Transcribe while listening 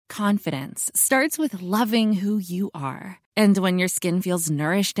Confidence starts with loving who you are. And when your skin feels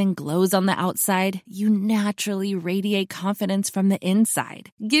nourished and glows on the outside, you naturally radiate confidence from the inside.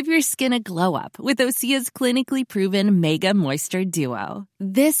 Give your skin a glow up with Osea's clinically proven Mega Moisture Duo.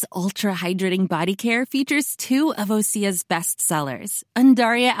 This ultra-hydrating body care features two of Osea's best sellers,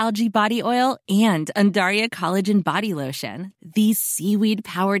 Undaria Algae Body Oil and Undaria Collagen Body Lotion. These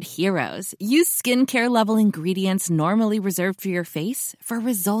seaweed-powered heroes use skincare-level ingredients normally reserved for your face for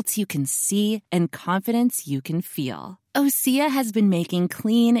results you can see and confidence you can feel. Osea has been making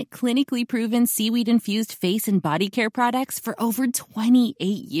clean, clinically proven seaweed-infused face and body care products for over 28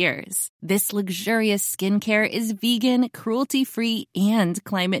 years. This luxurious skincare is vegan, cruelty-free, and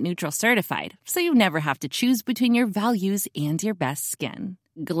climate-neutral certified, so you never have to choose between your values and your best skin.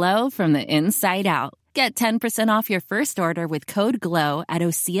 Glow from the inside out. Get 10% off your first order with code GLOW at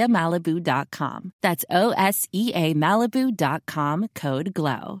OseaMalibu.com. That's OSEA Malibu.com, code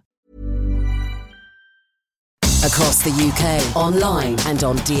GLOW. Across the UK, online and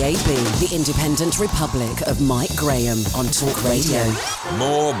on DAB, the Independent Republic of Mike Graham on Talk Radio.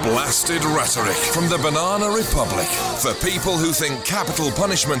 More blasted rhetoric from the Banana Republic for people who think capital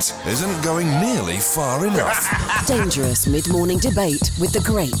punishment isn't going nearly far enough. Dangerous mid-morning debate with the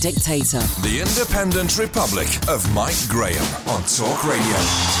great dictator. The Independent Republic of Mike Graham on Talk Radio.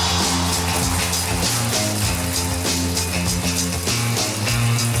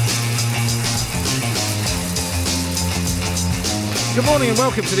 Good morning and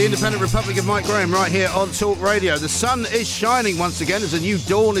welcome to the Independent Republic of Mike Graham right here on Talk Radio. The sun is shining once again as a new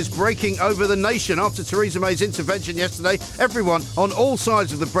dawn is breaking over the nation. After Theresa May's intervention yesterday, everyone on all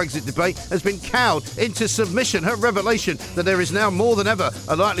sides of the Brexit debate has been cowed into submission. Her revelation that there is now more than ever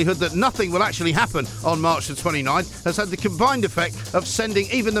a likelihood that nothing will actually happen on March the 29th has had the combined effect of sending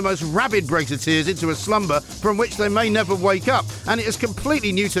even the most rabid Brexiteers into a slumber from which they may never wake up. And it has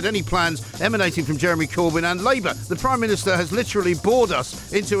completely neutered any plans emanating from Jeremy Corbyn and Labour. The Prime Minister has literally bored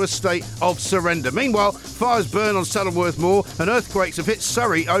us into a state of surrender. Meanwhile, fires burn on Saddleworth Moor and earthquakes have hit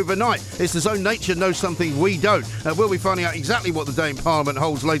Surrey overnight. It's as though nature knows something we don't. We'll be finding out exactly what the day in Parliament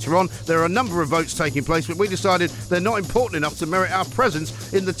holds later on. There are a number of votes taking place, but we decided they're not important enough to merit our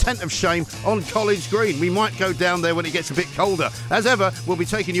presence in the tent of shame on College Green. We might go down there when it gets a bit colder. As ever, we'll be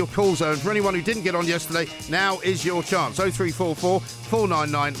taking your call zone. For anyone who didn't get on yesterday, now is your chance. 0344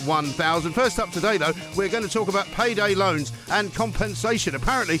 499 1000. First up today, though, we're going to talk about payday loans and compensation.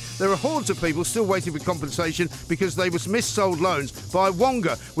 Apparently, there are hordes of people still waiting for compensation because they were missold loans by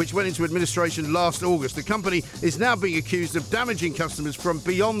Wonga, which went into administration last August. The company is now being accused of damaging customers from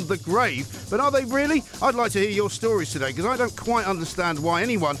beyond the grave. But are they really? I'd like to hear your stories today, because I don't quite understand why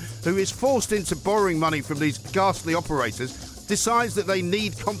anyone who is forced into borrowing money from these ghastly operators decides that they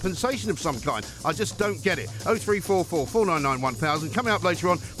need compensation of some kind. I just don't get it. 0344 499 1000. Coming up later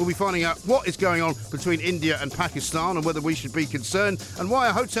on, we'll be finding out what is going on between India and Pakistan and whether we should be concerned, and why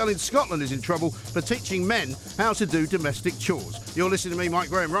a hotel in Scotland is in trouble for teaching men how to do domestic chores. You're listening to me, Mike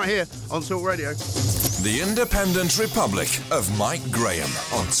Graham, right here on Talk Radio. The Independent Republic of Mike Graham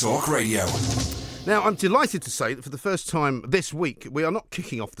on Talk Radio. Now, I'm delighted to say that for the first time this week, we are not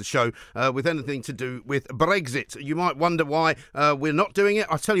kicking off the show with anything to do with Brexit. You might wonder why we're not doing it.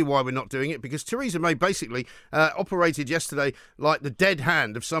 I'll tell you why we're not doing it, because Theresa May basically operated yesterday like the dead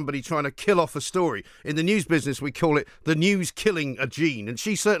hand of somebody trying to kill off a story. In the news business, we call it the news killing a gene, and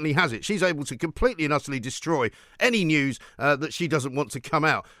she certainly has it. She's able to completely and utterly destroy any news that she doesn't want to come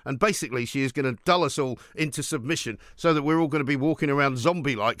out. And basically, she is going to dull us all into submission so that we're all going to be walking around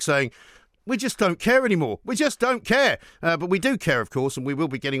zombie-like saying, we just don't care anymore. We just don't care. But we do care, of course, and we will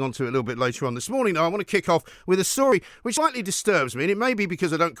be getting onto it a little bit later on this morning. Now, I want to kick off with a story which slightly disturbs me, and it may be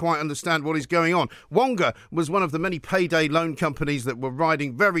because I don't quite understand what is going on. Wonga was one of the many payday loan companies that were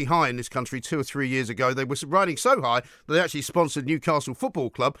riding very high in this country 2 or 3 years ago. They were riding so high that they actually sponsored Newcastle Football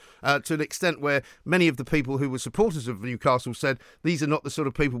Club to an extent where many of the people who were supporters of Newcastle said, these are not the sort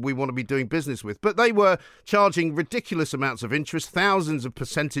of people we want to be doing business with. But they were charging ridiculous amounts of interest, thousands of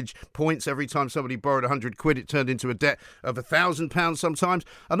percentage points. Every time somebody borrowed 100 quid, it turned into a debt of £1,000 sometimes.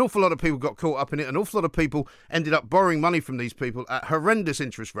 An awful lot of people got caught up in it. An awful lot of people ended up borrowing money from these people at horrendous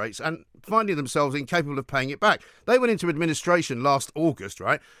interest rates and finding themselves incapable of paying it back. They went into administration last August,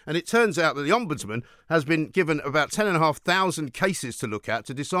 right? And it turns out that the Ombudsman has been given about 10,500 cases to look at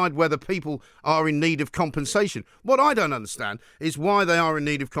to decide whether people are in need of compensation. What I don't understand is why they are in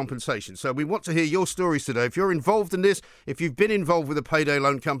need of compensation. So we want to hear your stories today. If you're involved in this, if you've been involved with a payday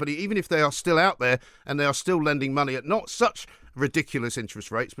loan company, even if they are still out there and they are still lending money at not such ridiculous interest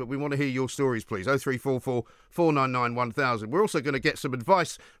rates, but we want to hear your stories, please. 0344 499 1000. We're also going to get some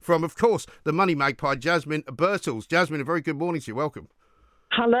advice from, of course, the money magpie, Jasmine Birtles. Jasmine, a very good morning to you. Welcome.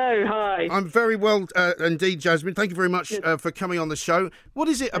 Hello, hi. I'm very well indeed, Jasmine. Thank you very much for coming on the show. What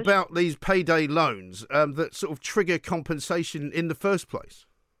is it about these payday loans that sort of trigger compensation in the first place?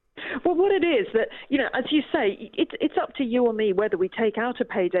 Well, what it is that, as you say, it's up to you or me whether we take out a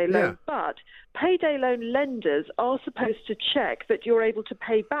payday loan, but payday loan lenders are supposed to check that you're able to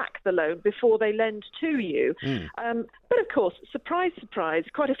pay back the loan before they lend to you. But of course, surprise, surprise,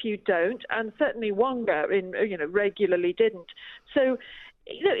 quite a few don't, and certainly Wonga regularly didn't. So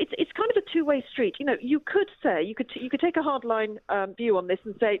it's kind of a two-way street. You could say you could take a hardline view on this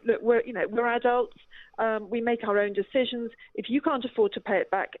and say, look, we're adults. We make our own decisions. If you can't afford to pay it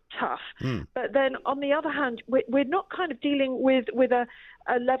back, tough. But then on the other hand, we're not kind of dealing with a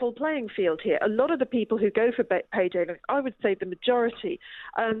level playing field here. A lot of the people who go for payday loans, I would say the majority,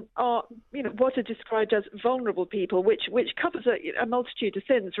 are what are described as vulnerable people, which covers a multitude of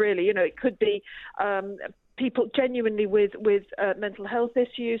sins. Really, it could be people genuinely with mental health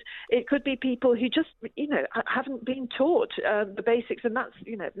issues. It could be people who just haven't been taught the basics, and that's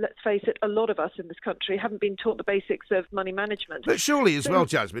let's face it, a lot of us in this country haven't been taught the basics of money management. But surely as well,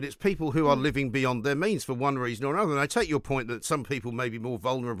 Jasmine, it's people who are living beyond their means for one reason or another. And I take your point that some people may be more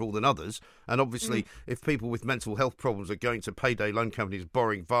vulnerable than others, and obviously if people with mental health problems are going to payday loan companies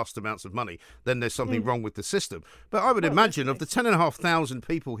borrowing vast amounts of money, then there's something wrong with the system. But I would imagine of the 10,500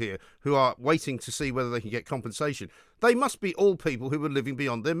 people here who are waiting to see whether they can get compensation, they must be all people who are living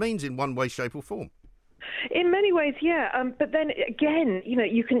beyond their means in one way, shape or form. In many ways, yeah. But then again,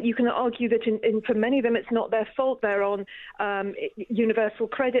 you can argue that for many of them, it's not their fault. They're on universal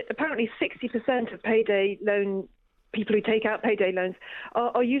credit. Apparently, 60% of payday loan people who take out payday loans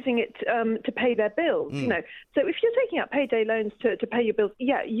are using it to pay their bills. So if you're taking out payday loans to pay your bills,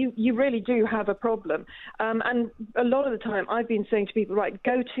 you really do have a problem. And a lot of the time, I've been saying to people, right,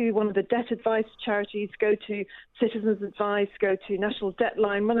 go to one of the debt advice charities, go to Citizens Advice, go to National Debt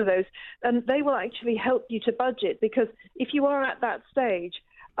Line, one of those, and they will actually help you to budget, because if you are at that stage,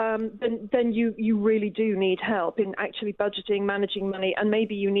 then you really do need help in actually budgeting, managing money, and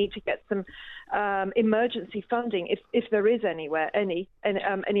maybe you need to get some emergency funding if there is anywhere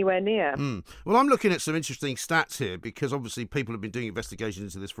near. Well, I'm looking at some interesting stats here, because obviously people have been doing investigations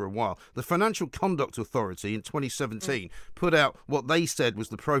into this for a while. The Financial Conduct Authority in 2017 put out what they said was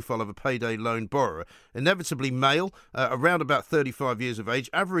the profile of a payday loan borrower. Inevitably male, around about 35 years of age,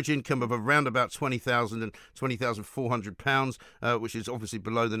 average income of around about £20,000 and £20,400, which is obviously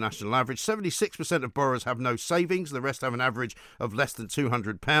below the national average. 76% of borrowers have no savings. The rest have an average of less than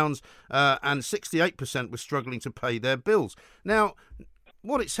 £200, and 68% were struggling to pay their bills. Now,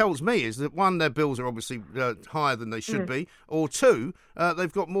 what it tells me is that, one, their bills are obviously higher than they should be, or two,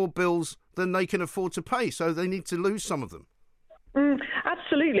 they've got more bills than they can afford to pay, so they need to lose some of them.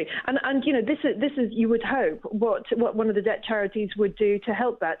 Absolutely, and this is you would hope what one of the debt charities would do to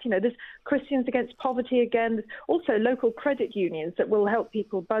help that. There's Christians Against Poverty again, there's also local credit unions that will help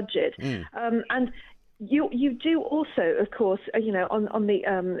people budget, and you do also, of course, on the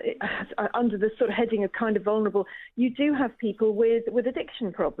under the sort of heading of kind of vulnerable, you do have people with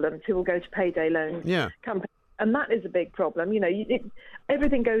addiction problems who will go to payday loan companies. And that is a big problem.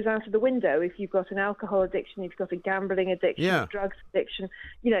 Everything goes out of the window if you've got an alcohol addiction, you've got a gambling addiction, drugs addiction.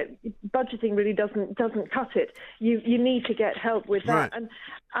 Budgeting really doesn't cut it. You need to get help with that. Right. And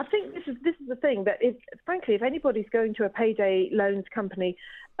I think this is the thing that, if anybody's going to a payday loans company,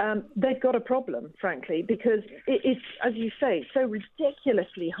 they've got a problem, frankly, because it's, as you say, so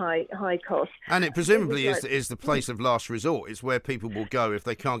ridiculously high cost. And it presumably is the place of last resort. It's where people will go if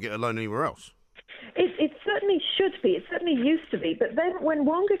they can't get a loan anywhere else. It certainly should be. It certainly used to be. But then when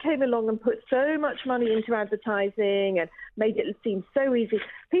Wonga came along and put so much money into advertising and made it seem so easy,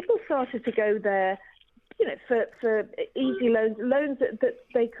 people started to go there, for easy loans that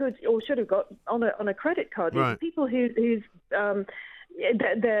they could or should have got on a credit card. Right. People whose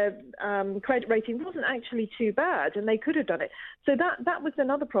their credit rating wasn't actually too bad, and they could have done it. So that was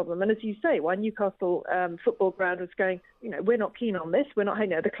another problem. And as you say, why Newcastle football ground was going, we're not keen on this. We're not.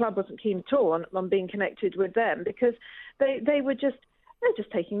 The club wasn't keen at all on being connected with them, because they're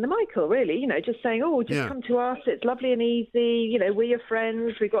just taking the Michael, really. Just saying, come to us. It's lovely and easy. We're your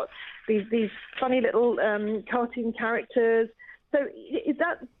friends. We've got these funny little cartoon characters. So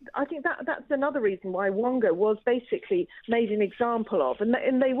I think that's another reason why Wonga was basically made an example of,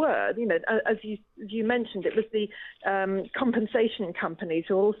 and they were, as you mentioned, it was the compensation companies,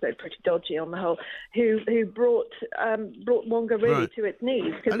 who are also pretty dodgy on the whole, who brought Wonga really to its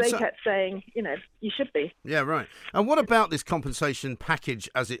knees, because they kept saying, you should be. Yeah, right. And what about this compensation package,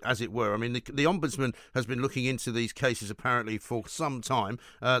 as it were? I mean, the Ombudsman has been looking into these cases apparently for some time.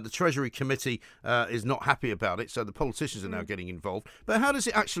 The Treasury Committee is not happy about it, so the politicians are now getting involved. involved. But how does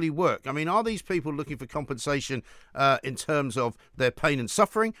it actually work? I mean, are these people looking for compensation in terms of their pain and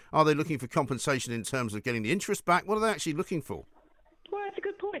suffering? Are they looking for compensation in terms of getting the interest back? What are they actually looking for? Well, it's a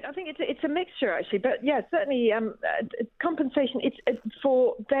good point. I think it's a mixture, actually. But, yeah, certainly compensation, it's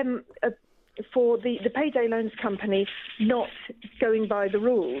for them... for the Payday Loans Company not going by the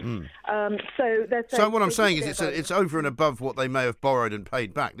rules. So what I'm saying is it's over and above what they may have borrowed and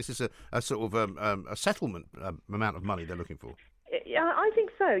paid back. This is a sort of a settlement amount of money they're looking for. Yeah, I think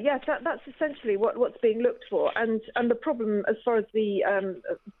so. Yes, that's essentially what's being looked for. And the problem as far as the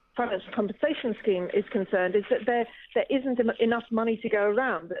financial compensation scheme is concerned is that there isn't enough money to go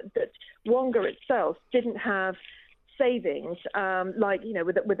around, that Wonga itself didn't have savings,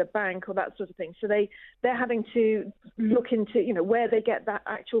 with a bank or that sort of thing. So they're having to look into, where they get that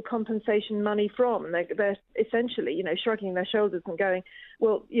actual compensation money from. And they're essentially, shrugging their shoulders and going,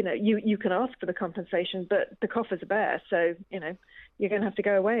 well, you can ask for the compensation, but the coffers are bare. So, you're going to have to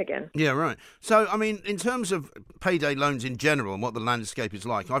go away again. Yeah, right. So, I mean, in terms of payday loans in general and what the landscape is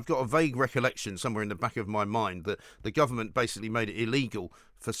like, I've got a vague recollection somewhere in the back of my mind that the government basically made it illegal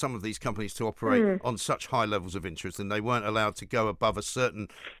for some of these companies to operate on such high levels of interest, and they weren't allowed to go above a certain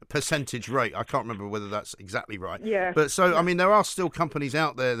percentage rate. I can't remember whether that's exactly right. Yeah. But so, I mean, there are still companies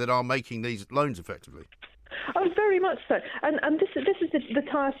out there that are making these loans effectively. Oh, very much so. And this is the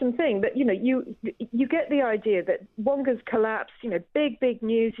tiresome thing that, you get the idea that Wonga's collapsed, big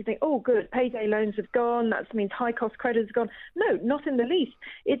news. You think, oh, good, payday loans have gone. That means high-cost credit has gone. No, not in the least.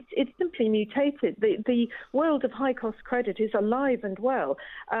 It's simply mutated. The world of high-cost credit is alive and well.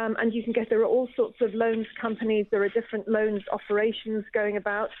 And you can get, there are all sorts of loans companies. There are different loans operations going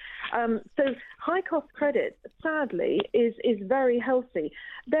about. So high-cost credit, sadly, is very healthy.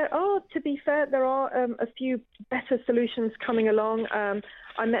 To be fair, there are a few better solutions coming along.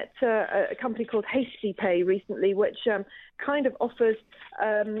 I met a company called Hasty Pay recently, which kind of offers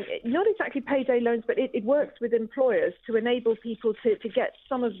not exactly payday loans, but it works with employers to enable people to get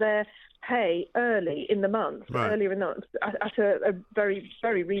some of their pay early in the month, earlier in the month, at a very,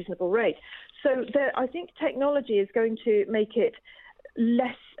 very reasonable rate. So I think technology is going to make it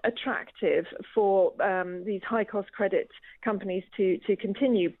less attractive for these high-cost credit companies to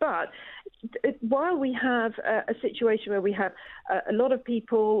continue. But while we have a situation where we have a lot of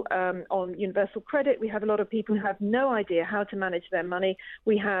people on universal credit, we have a lot of people who have no idea how to manage their money,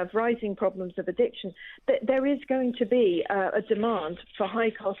 we have rising problems of addiction, there is going to be a demand for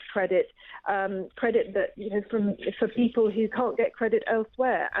high-cost credit that for people who can't get credit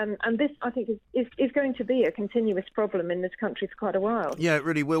elsewhere. And this, I think, is going to be a continuous problem in this country for quite a while. Yeah, it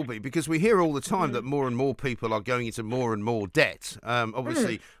really will be, because we hear all the time that more and more people are going into more and more debt.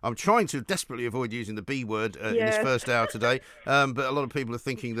 Obviously, I'm trying to desperately avoid using the B word in this first hour today, but a lot of people are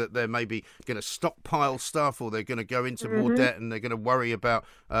thinking that they're maybe going to stockpile stuff, or they're going to go into more debt, and they're going to worry about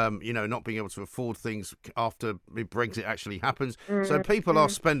not being able to afford things after Brexit actually happens. So people are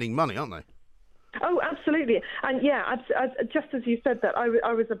spending money, aren't they? Oh, absolutely. And yeah, just as you said that,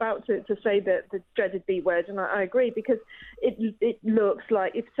 I was about to say the dreaded B word, and I agree, because it looks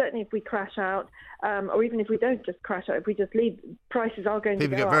like, certainly if we crash out, or even if we don't just crash out, if we just leave, prices are going to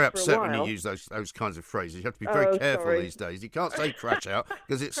go up. People get very upset when you use those kinds of phrases. You have to be very careful these days. You can't say crash out,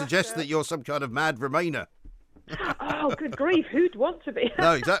 because it suggests that you're some kind of mad Remainer. Oh, good grief, who'd want to be?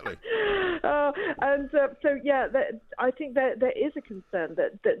 No, exactly. I think there is a concern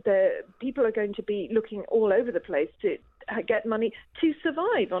that people are going to be looking all over the place to get money to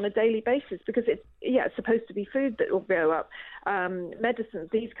survive on a daily basis, because it's supposed to be food that will go up, medicines,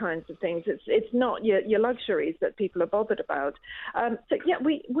 these kinds of things. It's not your luxuries that people are bothered about.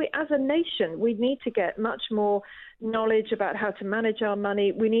 We as a nation, we need to get much more knowledge about how to manage our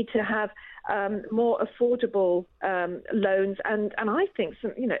money. We need to have more affordable loans, and I think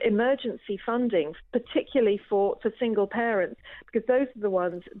some emergency funding, particularly for single parents, because those are the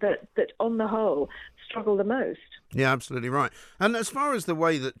ones that on the whole struggle the most. Yeah, absolutely right. And as far as the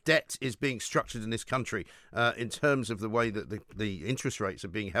way that debt is being structured in this country, in terms of the way that the interest rates are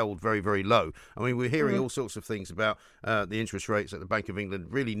being held very, very low, I mean, we're hearing all sorts of things about the interest rates at the Bank of England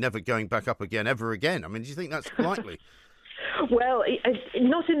really never going back up again, ever again. I mean, do you think that's likely? Well,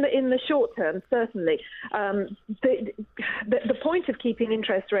 not in the short term, certainly. The point of keeping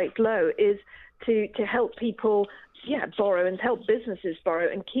interest rates low is to help people borrow, and help businesses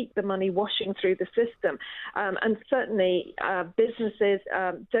borrow, and keep the money washing through the system. And certainly businesses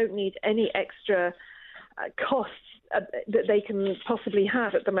don't need any extra costs that they can possibly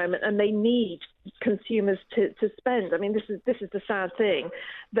have at the moment, and they need consumers to spend. I mean, this is the sad thing,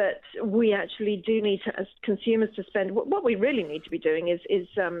 that we actually do need to, as consumers, to spend. What we really need to be doing is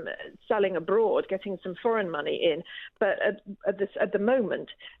selling abroad, getting some foreign money in. But at the moment,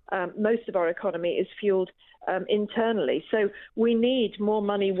 most of our economy is fueled internally. So we need more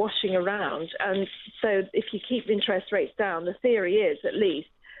money washing around. And so if you keep interest rates down, the theory is, at least,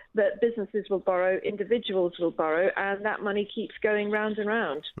 that businesses will borrow, individuals will borrow, and that money keeps going round and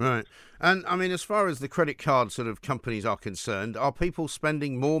round. Right. And, I mean, as far as the credit card sort of companies are concerned, are people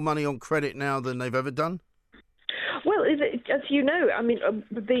spending more money on credit now than they've ever done? Well, as you know, I mean,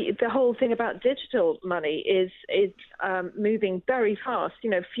 the whole thing about digital money is moving very fast. You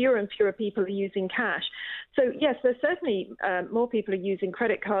know, fewer and fewer people are using cash. So, yes, there's certainly more people are using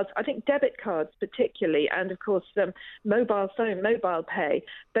credit cards. I think debit cards particularly, and, of course, mobile phone, mobile pay,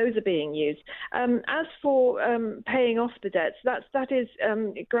 those are being used. As for paying off the debts, that is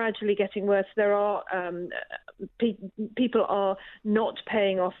gradually getting worse. There are people are not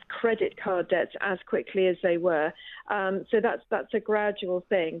paying off credit card debts as quickly as they were. So that's a gradual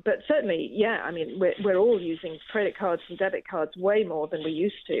thing. But certainly, yeah, I mean, we're all using credit cards and debit cards way more than we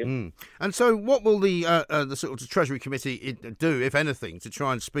used to. Mm. And so what will the sort of Treasury Committee do, if anything, to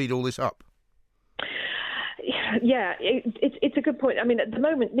try and speed all this up? Yeah, it's a good point. I mean, at the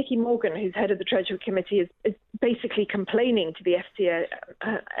moment, Nicky Morgan, who's head of the Treasury Committee, is basically complaining to the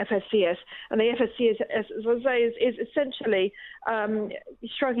FSCS, and the FSCS, as I say, is essentially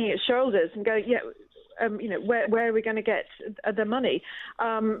shrugging its shoulders and going, yeah. Where are we going to get the money?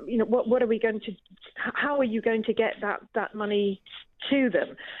 What are we going to? How are you going to get that money to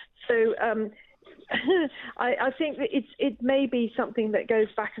them? So I think that it may be something that goes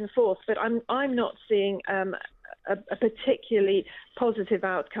back and forth, but I'm not seeing a particularly positive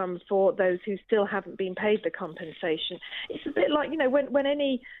outcome for those who still haven't been paid the compensation. It's a bit like, when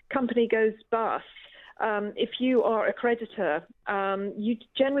any company goes bust. If you are a creditor, you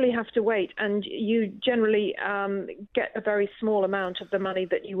generally have to wait, and you generally get a very small amount of the money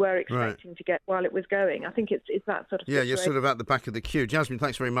that you were expecting to get while it was going. I think it's that sort of situation. You're sort of at the back of the queue. Jasmine,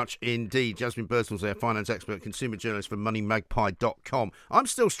 thanks very much indeed. Jasmine Birdsall's there, finance expert, consumer journalist for moneymagpie.com. I'm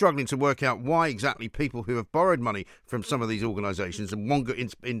still struggling to work out why exactly people who have borrowed money from some of these organisations, and Wonga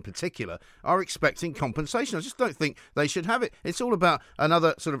in particular, are expecting compensation. I just don't think they should have it. It's all about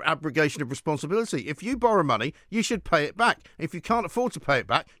another sort of abrogation of responsibility. If you borrow money, you should pay it back. If you can't afford to pay it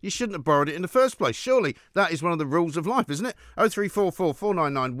back, you shouldn't have borrowed it in the first place. Surely that is one of the rules of life, isn't it? 0344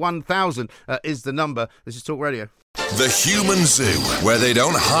 499 1000 is the number. This is Talk Radio. The Human Zoo, where they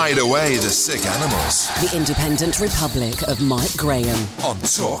don't hide away the sick animals. The Independent Republic of Mike Graham On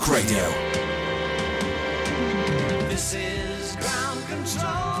Talk Radio. This is ground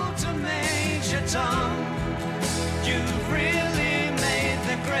control to Major Tom. You've really made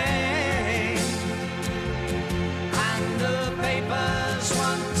the grade. And the papers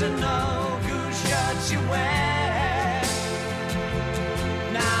want to know whose shirt you wear.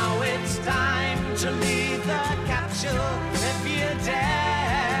 Now it's time to leave the capsule if you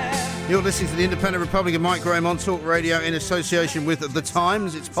dare. You're listening to the Independent Republic of Mike Graham on Talk Radio in association with The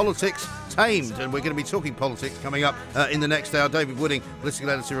Times. It's Politics Tamed, and we're going to be talking politics coming up in the next hour. David Wooding, political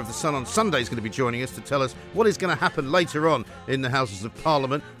editor of The Sun on Sunday, is going to be joining us to tell us what is going to happen later on in the Houses of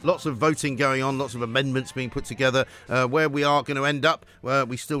Parliament. Lots of voting going on, lots of amendments being put together. Where we are going to end up,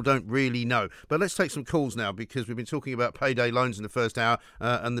 we still don't really know. But let's take some calls now, because we've been talking about payday loans in the first hour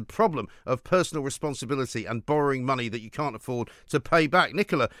and the problem of personal responsibility and borrowing money that you can't afford to pay back.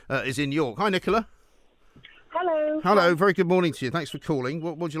 Nicola is in York. Hi, Nicola. Hello. Hello, very good morning to you. Thanks for calling.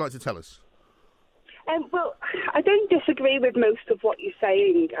 What would you like to tell us? Well, I don't disagree with most of what you're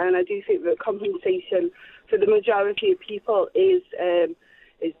saying, and I do think that compensation for the majority of people is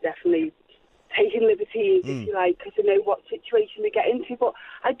definitely taking liberties, if you like, because they know what situation they get into. But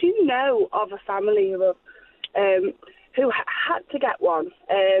I do know of a family who had to get one.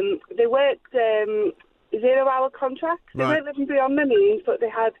 They worked 0-hour contracts. They weren't living beyond their means, but they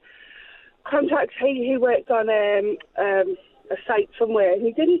had contracts. He worked on a site somewhere, and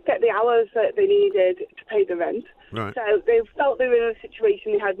he didn't get the hours that they needed to pay the rent. Right. So they felt they were in a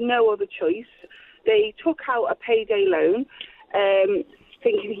situation they had no other choice. They took out a payday loan,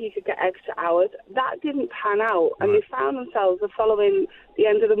 thinking he could get extra hours. That didn't pan out, and they found themselves following the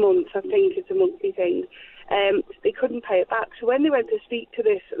end of the month. I think it's a monthly thing. They couldn't pay it back. So when they went to speak to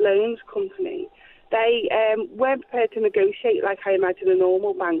this loans company, they weren't prepared to negotiate like I imagine a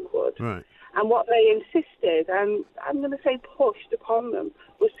normal bank would. Right. And what they insisted, and I'm going to say pushed upon them,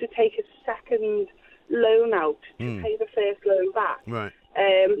 was to take a second loan out to pay the first loan back. Right.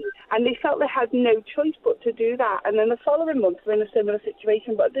 And they felt they had no choice but to do that. And then the following month, they're in a similar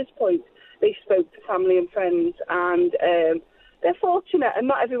situation. But at this point, they spoke to family and friends, and they're fortunate. And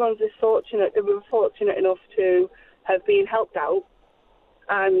not everyone's this fortunate. They were fortunate enough to have been helped out,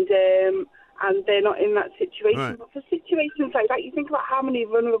 and they're not in that situation. Right. But for situations like that, you think about how many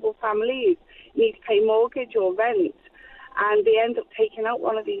vulnerable families need to pay mortgage or rent, and they end up taking out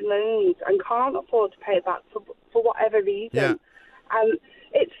one of these loans and can't afford to pay it back for whatever reason. Yeah. And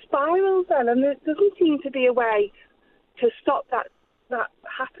it spirals then, and there doesn't seem to be a way to stop that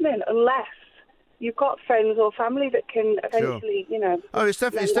happening unless you've got friends or family that can eventually, Oh, it's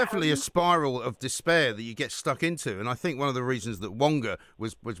definitely a spiral of despair that you get stuck into. And I think one of the reasons that Wonga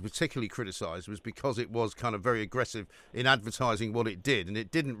was particularly criticised was because it was kind of very aggressive in advertising what it did, and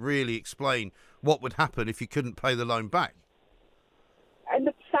it didn't really explain what would happen if you couldn't pay the loan back. And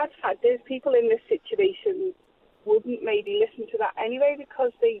the sad fact is people in this situation wouldn't maybe listen to that anyway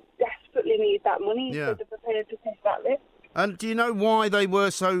because they desperately need that money, so they're prepared to take that risk. And do you know why they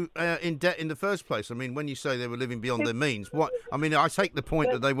were so in debt in the first place? I mean, when you say they were living beyond their means, what? I mean, I take the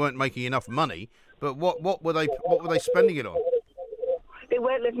point that they weren't making enough money, but what were they spending it on? They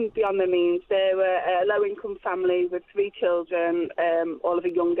weren't living beyond their means. They were a low-income family with 3 children, all of a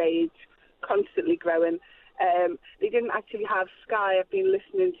young age, constantly growing. They didn't actually have Sky. I've been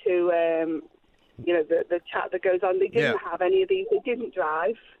listening to the chat that goes on. They didn't have any of these. They didn't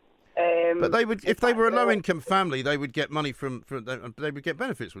drive. But they would, if they were a low-income family, they would get money from they would get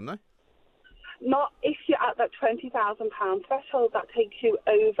benefits, wouldn't they? Not if you're at that £20,000 threshold. That takes you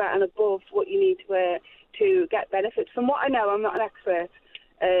over and above what you need to get benefits. From what I know, I'm not an expert,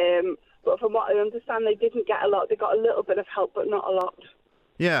 but from what I understand, they didn't get a lot. They got a little bit of help, but not a lot.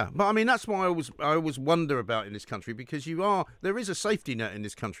 Yeah, but I mean that's why I always wonder about in this country, because there is a safety net in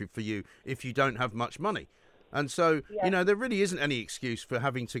this country for you if you don't have much money. And so, there really isn't any excuse for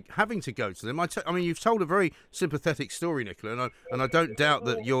having to go to them. I mean, you've told a very sympathetic story, Nicola, and I don't doubt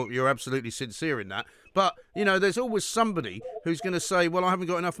that you're absolutely sincere in that. But, there's always somebody who's going to say, well, I haven't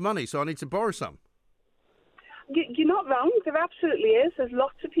got enough money, so I need to borrow some. You're not wrong. There absolutely is. There's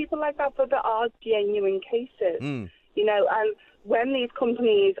lots of people like that, but there are genuine cases. And when these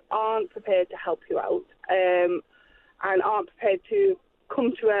companies aren't prepared to help you out and aren't prepared to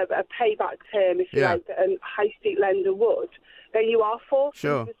come to a payback term, if you like, that a high street lender would, then you are forced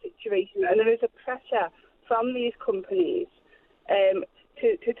into a situation, and there is a pressure from these companies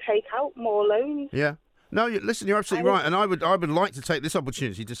to take out more loans. Yeah. No, listen, you're absolutely right, and I would like to take this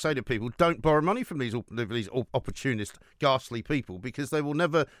opportunity to say to people, don't borrow money from these opportunist, ghastly people, because they will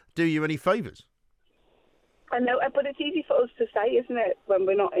never do you any favours. I know, but it's easy for us to say, isn't it, when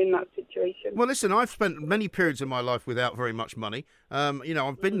we're not in that situation? Well, listen, I've spent many periods of my life without very much money.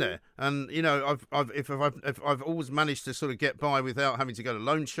 I've been there, and I've always managed to sort of get by without having to go to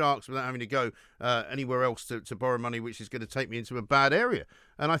loan sharks, without having to go anywhere else to borrow money, which is going to take me into a bad area.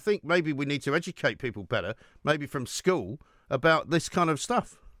 And I think maybe we need to educate people better, maybe from school, about this kind of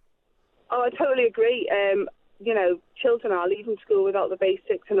stuff. Oh, I totally agree. Children are leaving school without the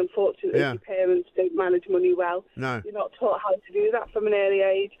basics, and unfortunately, your parents don't manage money well. No. You're not taught how to do that from an early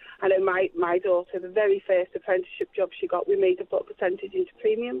age. I know my daughter, the very first apprenticeship job she got, we made her put a percentage into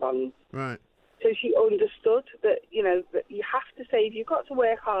premium bonds. Right. So she understood that, that you have to save. You've got to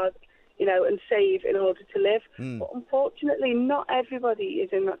work hard, and save in order to live. But unfortunately, not everybody is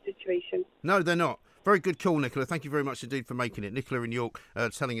in that situation. No, they're not. Very good call, Nicola. Thank you very much indeed for making it. Nicola in York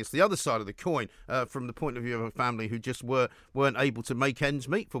telling us the other side of the coin from the point of view of a family who just weren't able to make ends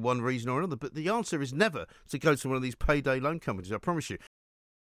meet for one reason or another. But the answer is never to go to one of these payday loan companies, I promise you.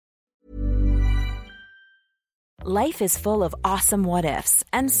 Life is full of awesome what-ifs,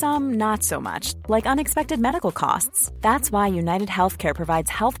 and some not so much, like unexpected medical costs. That's why United Healthcare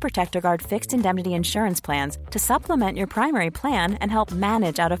provides Health Protector Guard fixed indemnity insurance plans to supplement your primary plan and help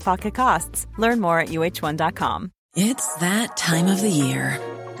manage out-of-pocket costs. Learn more at uh1.com. It's that time of the year.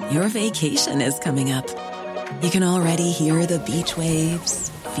 Your vacation is coming up. You can already hear the beach waves,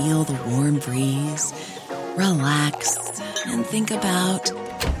 feel the warm breeze, relax, and think about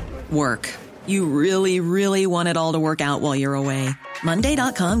work. You really, really want it all to work out while you're away.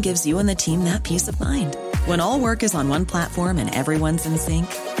 Monday.com gives you and the team that peace of mind. When all work is on one platform and everyone's in sync,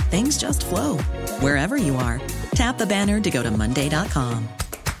 things just flow. Wherever you are, tap the banner to go to Monday.com.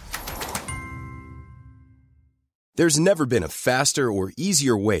 There's never been a faster or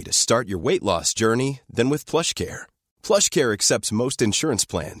easier way to start your weight loss journey than with PlushCare. PlushCare accepts most insurance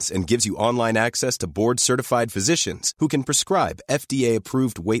plans and gives you online access to board-certified physicians who can prescribe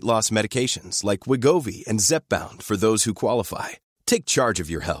FDA-approved weight loss medications like Wegovy and Zepbound for those who qualify. Take charge of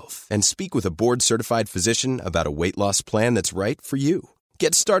your health and speak with a board-certified physician about a weight loss plan that's right for you.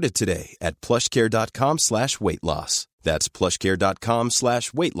 Get started today at plushcare.com/weight-loss. That's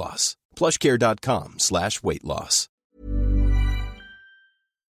plushcare.com/weight-loss. plushcare.com/weight-loss.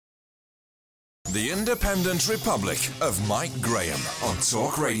 The Independent Republic of Mike Graham on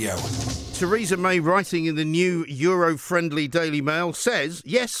Talk Radio. Theresa May, writing in the new Euro-friendly Daily Mail, says,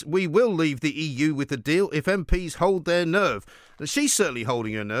 yes, we will leave the EU with a deal if MPs hold their nerve. And she's certainly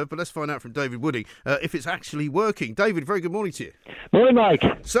holding her nerve, but let's find out from David Wooding if it's actually working. David, very good morning to you. Morning, Mike.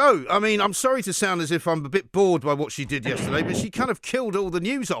 So, I mean, I'm sorry to sound as if I'm a bit bored by what she did yesterday, but she kind of killed all the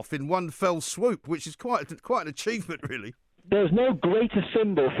news off in one fell swoop, which is quite an achievement, really. There's no greater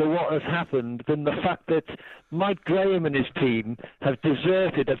symbol for what has happened than the fact that Mike Graham and his team have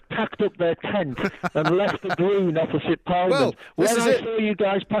deserted, have packed up their tent and left the green opposite Parliament. When I saw you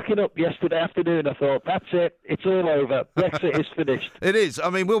guys packing up yesterday afternoon, I thought, that's it, it's all over. Brexit is finished. It is.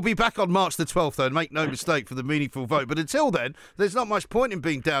 I mean, we'll be back on March the 12th, though, and make no mistake, for the meaningful vote. But until then, there's not much point in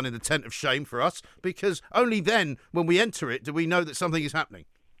being down in the tent of shame for us, because only then, when we enter it, do we know that something is happening.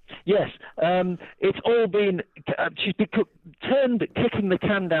 Yes, it's all been. She's turned kicking the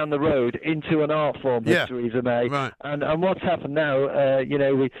can down the road into an art form, Theresa May. Right. And what's happened now?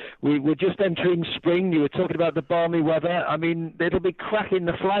 We're just entering spring. You were talking about the balmy weather. I mean, it'll be cracking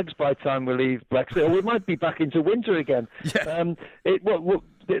the flags by the time we leave Brexit, or we might be back into winter again. Yeah.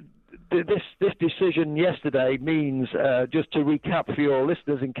 This decision yesterday means, just to recap for your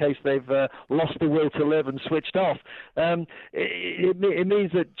listeners in case they've lost the will to live and switched off, it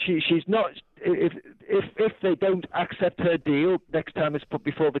means that she's not. If they don't accept her deal next time it's put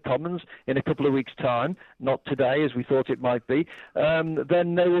before the Commons in a couple of weeks' time, not today as we thought it might be,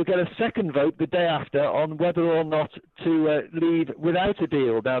 then they will get a second vote the day after on whether or not to leave without a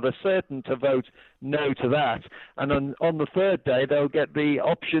deal. Now, they're certain to vote no to that. And on the third day, they'll get the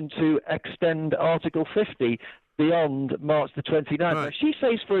option to extend Article 50 beyond March the 29th. Right. Now, she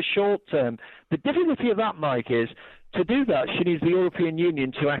says for a short term. The difficulty of that, Mike, is to do that, she needs the European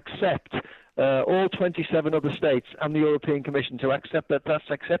Union to accept all 27 other states and the European Commission to accept that that's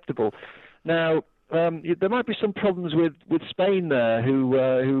acceptable. Now, there might be some problems with Spain there, who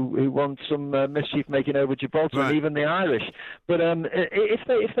want some mischief making over Gibraltar, right, and even the Irish. But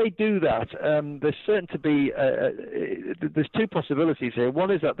if they do that, there's certain to be there's two possibilities here.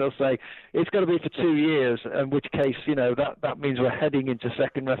 One is that they'll say it's got to be for 2 years, in which case that means we're heading into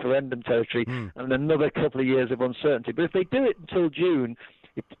second referendum territory and another couple of years of uncertainty. But if they do it until June,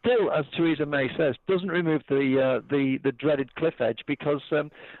 it still, as Theresa May says, doesn't remove the dreaded cliff edge, because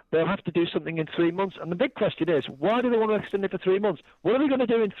they'll have to do something in 3 months. And the big question is, why do they want to extend it for 3 months? What are they going to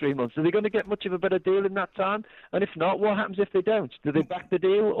do in 3 months? Are they going to get much of a better deal in that time? And if not, what happens if they don't? Do they back the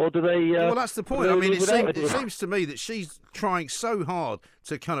deal, or do they... well, that's the point. I mean, it seems to me that she's trying so hard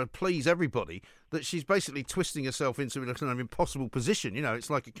to kind of please everybody that she's basically twisting herself into a kind of impossible position. It's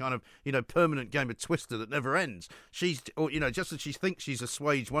like a kind of, permanent game of Twister that never ends. Just as she thinks she's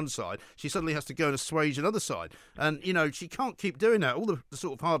assuaged one side, she suddenly has to go and assuage another side. And, she can't keep doing that. All the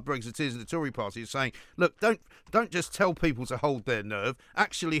sort of hard Brexiteers in the Tory party are saying, look, don't just tell people to hold their nerve,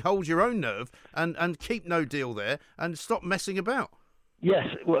 actually hold your own nerve and keep no deal there and stop messing about. Yes,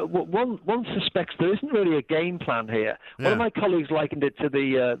 well, one suspects there isn't really a game plan here. Yeah. One of my colleagues likened it to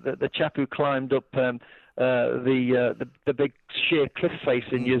the chap who climbed up the big sheer cliff face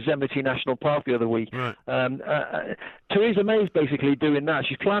in Yosemite National Park the other week. Right. Theresa May is basically doing that.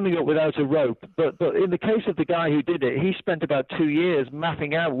 She's climbing up without a rope. But in the case of the guy who did it, he spent about 2 years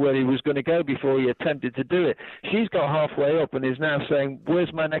mapping out where he was going to go before he attempted to do it. She's got halfway up and is now saying,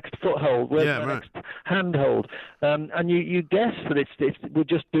 where's my next foothold? Where's my next handhold? And you guess that we're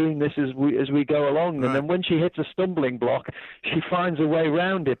just doing this as we go along. Right. And then when she hits a stumbling block, she finds a way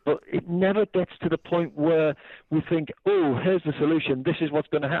around it. But it never gets to the point where we think, oh, here's the solution. This is what's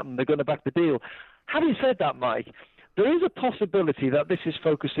going to happen. They're going to back the deal. Having said that, Mike, there is a possibility that this is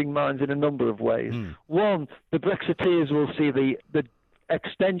focusing minds in a number of ways. One, the Brexiteers will see the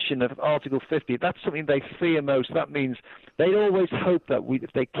extension of Article 50. That's something they fear most. That means they always hope that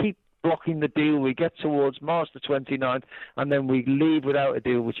if they keep blocking the deal, we get towards March the 29th, and then we leave without a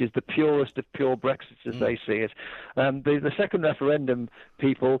deal, which is the purest of pure Brexit as they see it. The second referendum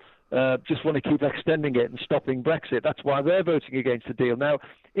people just want to keep extending it and stopping Brexit. That's why they're voting against the deal. Now,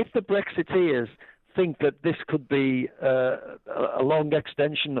 if the Brexiteers think that this could be a long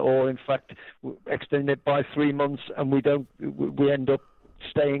extension, or in fact extend it by 3 months, and we end up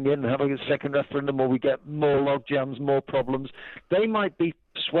staying in and having a second referendum, or we get more logjams, more problems, they might be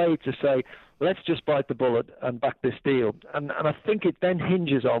swayed to say, let's just bite the bullet and back this deal. And I think it then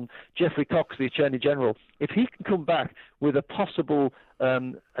hinges on Geoffrey Cox, the Attorney General. If he can come back with a possible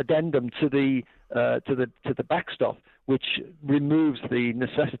addendum to the backstop, which removes the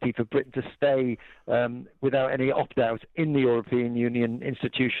necessity for Britain to stay without any opt-out in the European Union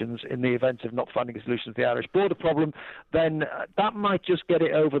institutions in the event of not finding a solution to the Irish border problem, then that might just get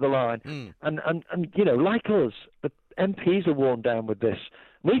it over the line. And like us, the MPs are worn down with this.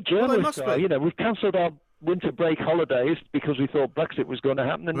 We journalists we've cancelled our winter break holidays because we thought Brexit was going to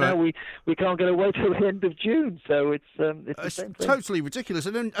happen, and now we can't get away till the end of June. So it's the same thing. Totally ridiculous.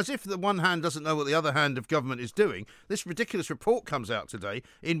 And then, as if the one hand doesn't know what the other hand of government is doing, this ridiculous report comes out today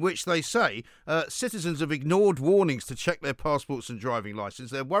in which they say citizens have ignored warnings to check their passports and driving licence.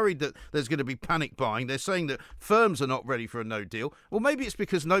 They're worried that there's going to be panic buying. They're saying that firms are not ready for a no deal. Well, maybe it's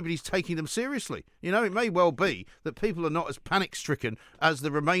because nobody's taking them seriously. It may well be that people are not as panic-stricken as the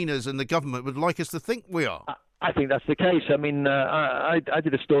Remainers and the government would like us to think we are. I think that's the case. I mean, I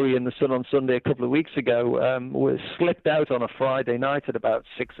did a story in The Sun on Sunday a couple of weeks ago. We slipped out on a Friday night at about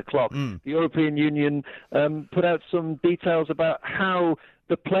 6 o'clock. The European Union put out some details about how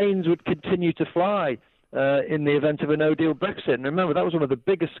the planes would continue to fly in the event of a no-deal Brexit. And remember, that was one of the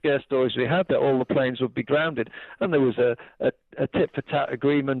biggest scare stories we had, that all the planes would be grounded. And there was a tit-for-tat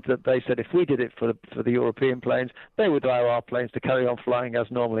agreement that they said if we did it for the European planes, they would allow our planes to carry on flying as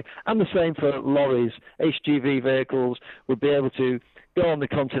normally. And the same for lorries. HGV vehicles would be able to go on the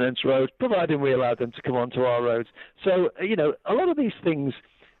continent's roads, providing we allowed them to come onto our roads. So, a lot of these things,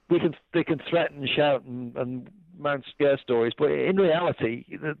 they can threaten, shout, and mount scare stories, but in reality,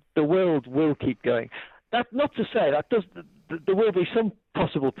 the world will keep going. That's not to say that there will be some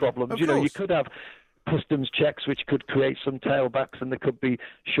possible problems. You could have customs checks which could create some tailbacks, and there could be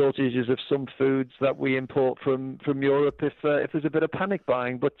shortages of some foods that we import from Europe if there's a bit of panic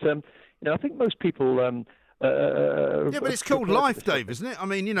buying. But I think most people. But it's called life, Dave, isn't it? I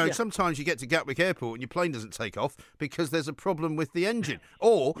mean, sometimes you get to Gatwick Airport and your plane doesn't take off because there's a problem with the engine,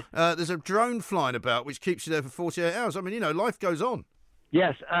 or there's a drone flying about which keeps you there for 48 hours. I mean, life goes on.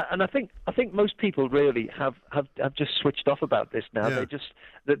 Yes, and I think most people really have just switched off about this now. Yeah. They just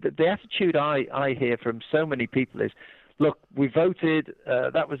the attitude I hear from so many people is, look, we voted,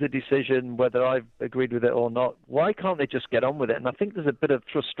 that was a decision, whether I've agreed with it or not. Why can't they just get on with it? And I think there's a bit of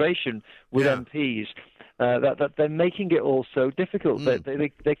frustration with MPs that they're making it all so difficult.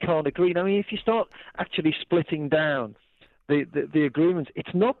 They can't agree. I mean, if you start actually splitting down the agreements,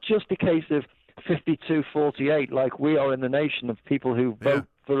 it's not just a case of 52-48 like we are in the nation of people who vote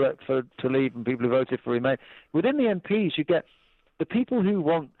to leave and people who voted for remain. Within the MPs, you get the people who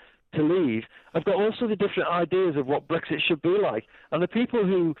want to leave have got all sorts of different ideas of what Brexit should be like, and the people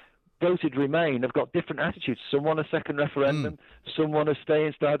who voted remain have got different attitudes. Some want a second referendum, some want to stay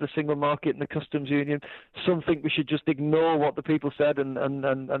inside the single market and the customs union, some think we should just ignore what the people said and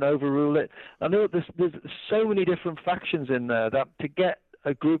overrule it. I know there's so many different factions in there that to get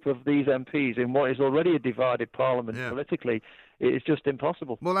a group of these MPs in what is already a divided parliament politically, it's just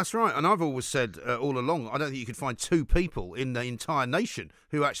impossible. Well, that's right. And I've always said all along, I don't think you could find two people in the entire nation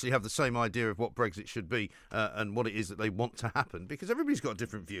who actually have the same idea of what Brexit should be and what it is that they want to happen, because everybody's got a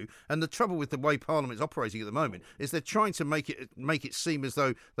different view. And the trouble with the way Parliament's operating at the moment is they're trying to make it seem as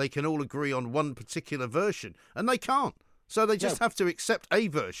though they can all agree on one particular version, and they can't. So they just have to accept a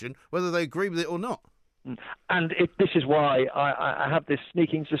version, whether they agree with it or not. And this is why I have this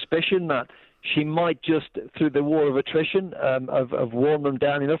sneaking suspicion that she might just, through the war of attrition, have worn them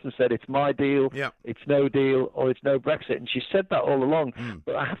down enough and said, it's my deal, it's no deal, or it's no Brexit. And she said that all along.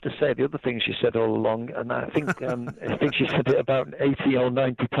 But I have to say, the other thing she said all along, and I think she said it about 80 or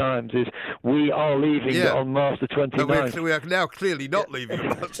 90 times, is we are leaving on March the 29th. We are now clearly not leaving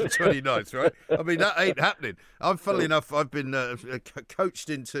on March the 29th, right? I mean, that ain't happening. Funnily enough, I've been coached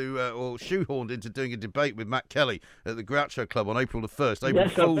into, or shoehorned into doing a debate with Matt Kelly at the Groucho Club on April the 1st, April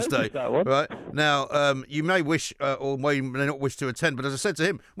Fool's Day, right? Now, you may wish or may not wish to attend, but as I said to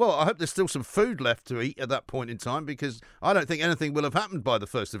him, well, I hope there's still some food left to eat at that point in time, because I don't think anything will have happened by the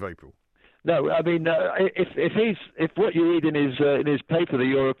 1st of April. No, I mean, if what you read in his paper, the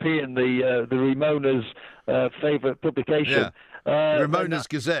European, the Ramona's favourite publication, Ramona's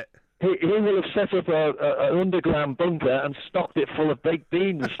Gazette. He will have set up an underground bunker and stocked it full of baked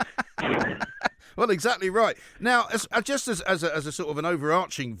beans. Well, exactly right. Now, just as a sort of an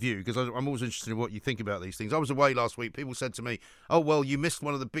overarching view, because I'm always interested in what you think about these things. I was away last week. People said to me, oh, well, you missed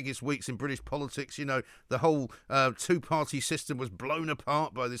one of the biggest weeks in British politics. The whole two-party system was blown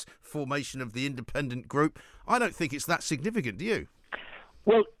apart by this formation of the independent group. I don't think it's that significant, do you?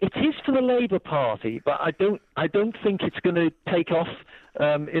 Well, it is for the Labour Party, but I don't think it's going to take off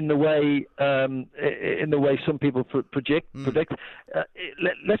in the way some people predict.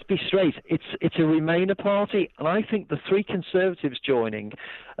 Let's be straight. It's a Remainer party, and I think the three Conservatives joining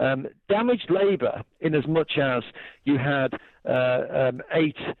damaged Labour in as much as you had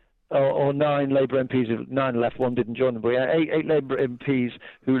 8 or 9 Labour MPs, 9 left, one didn't join them, but eight Labour MPs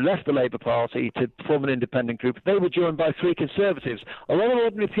who left the Labour Party to form an independent group. They were joined by 3 Conservatives. A lot of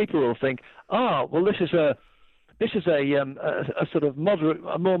ordinary people will think, well, this is a sort of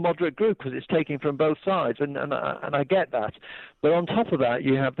a more moderate group because it's taking from both sides, and I get that. But on top of that,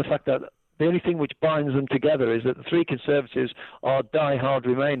 you have the fact that the only thing which binds them together is that the 3 Conservatives are die-hard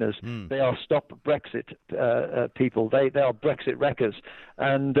Remainers. They are stop Brexit people. They are Brexit wreckers,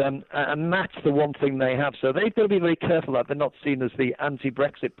 and that's the one thing they have. So they've got to be very careful that they're not seen as the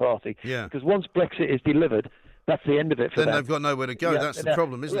anti-Brexit party. Yeah. Because once Brexit is delivered, that's the end of it for them. Then they've got nowhere to go. That's the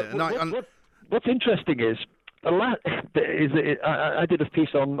problem, isn't it? What's interesting is, I did a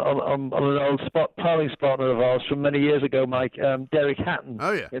piece on an old polling partner of ours from many years ago, Mike, Derek Hatton,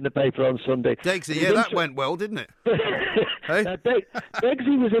 in the paper on Sunday. Degsy, that went well, didn't it? Hey?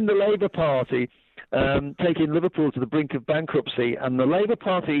 Degsy was in the Labour Party, taking Liverpool to the brink of bankruptcy, and the Labour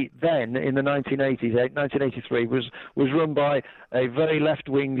Party then, in the 1980s, 1983, was run by a very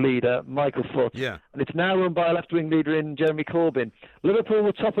left-wing leader, Michael Foot, and it's now run by a left-wing leader in Jeremy Corbyn. Liverpool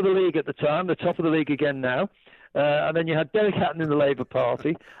were top of the league at the time, they're top of the league again now. And then you had Derek Hatton in the Labour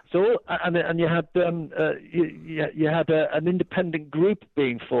Party. So, and you had an independent group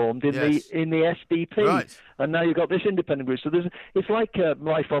being formed in the SDP, right. And now you've got this independent group. So it's like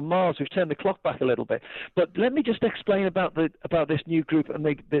life on Mars. We've turned the clock back a little bit. But let me just explain about this new group and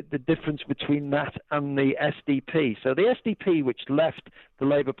the difference between that and the SDP. So the SDP, which left the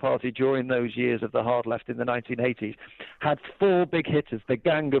Labour Party during those years of the hard left in the 1980s, had 4 big hitters, the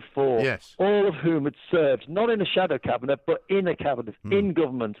Gang of 4, all of whom had served not in a shadow cabinet but in a cabinet, in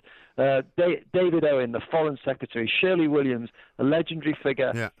government. David Owen, the Foreign Secretary, Shirley Williams, a legendary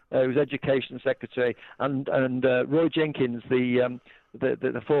figure who was Education Secretary, and Roy Jenkins, the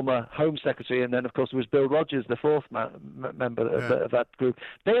former Home Secretary, and then of course there was Bill Rogers, the 4th member of that group.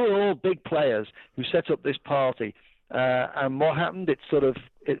 They were all big players who set up this party. And what happened? It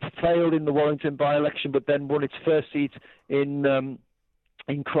failed in the Warrington by-election, but then won its first seat in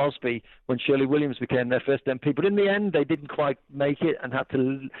Crosby when Shirley Williams became their first MP. But in the end, they didn't quite make it and had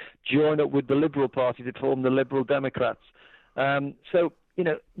to join up with the Liberal Party to form the Liberal Democrats. But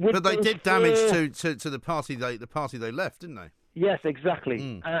they did damage to the party they left, didn't they? Yes,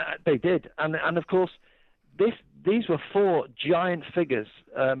 exactly. They did, and of course, these were 4 giant figures,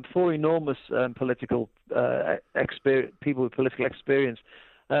 4 enormous political people with political experience.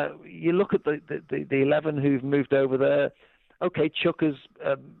 You look at the 11 who've moved over there. Okay, Chuck is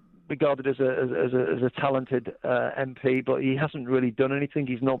regarded as a talented MP, but he hasn't really done anything.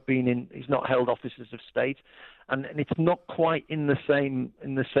 He's not held offices of state, and it's not quite in the same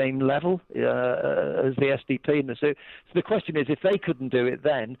level as the SDP. And so the question is, if they couldn't do it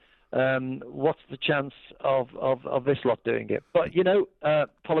then, what's the chance of this lot doing it? But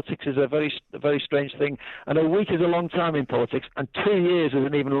politics is a very strange thing, and a week is a long time in politics, and 2 years is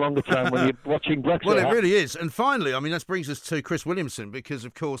an even longer time when you're watching Brexit. Well, it really is. And finally, that brings us to Chris Williamson, because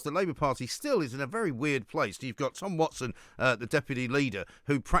of course the Labour Party still is in a very weird place. You've got Tom Watson, the deputy leader,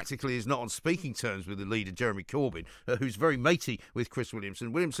 who practically is not on speaking terms with the leader, Jeremy Corbyn, who's very matey with Chris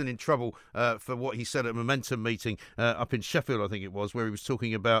Williamson. Williamson in trouble for what he said at a Momentum meeting up in Sheffield, I think it was, where he was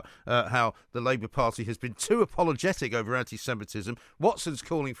talking about how the Labour Party has been too apologetic over anti-Semitism. Watson's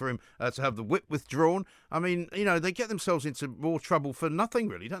calling for him to have the whip withdrawn. They get themselves into more trouble for nothing,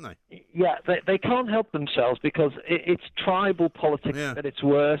 really, don't they? Yeah, they can't help themselves because it's tribal politics at its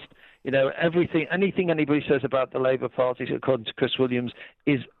worst. Anything anybody says about the Labour Party, according to Chris Williams,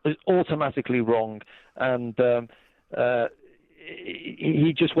 is automatically wrong, and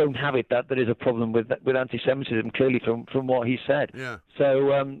he just won't have it that there is a problem with anti-Semitism, clearly from what he said. Yeah.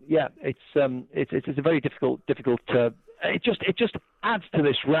 So it's a very difficult. It just adds to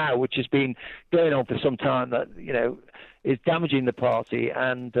this row which has been going on for some time that is damaging the party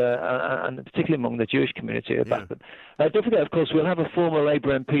and particularly among the Jewish community. Don't forget, of course, we'll have a former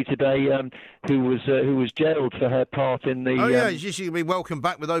Labour MP today who was jailed for her part in the. She's going to be welcomed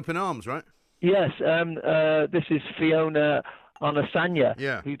back with open arms, right? Yes. This is Fiona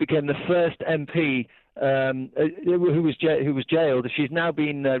Onasanya, who became the first MP who was jailed. She's now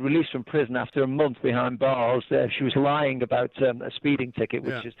been released from prison after a month behind bars. She was lying about a speeding ticket,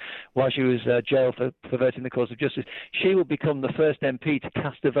 which is why she was jailed for perverting the course of justice. She will become the first MP to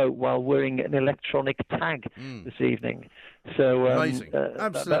cast a vote while wearing an electronic tag this evening. So amazing,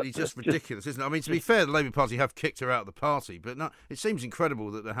 absolutely just ridiculous, isn't it? I mean, to be fair, the Labour Party have kicked her out of the party, but no, it seems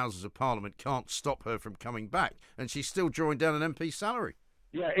incredible that the Houses of Parliament can't stop her from coming back, and she's still drawing down an MP's salary.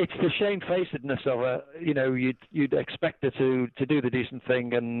 Yeah, it's the shamefacedness of her. You know, you'd expect her to do the decent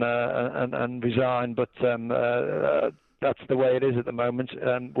thing and resign, but that's the way it is at the moment.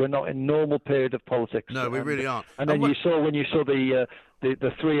 We're not in normal period of politics. No, we really aren't. And then when you saw the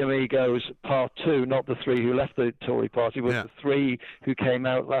three amigos part 2, not the three who left the Tory party, but the three who came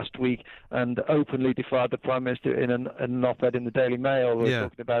out last week and openly defied the Prime Minister in an op-ed in the Daily Mail. We're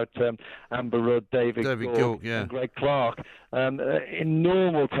talking about Amber Rudd, David Gauke, and Greg Clark. In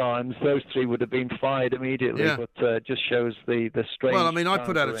normal times, those three would have been fired immediately, but just shows the strange... Well, I mean, I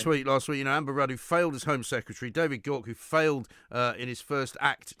put out a tweet last week, Amber Rudd, who failed as Home Secretary, David Gauke, who failed in his first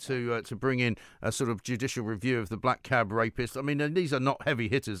act to bring in a sort of judicial review of the black cab rapist. I mean, these are not heavy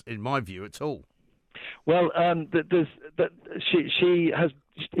hitters, in my view, at all. Well, she has...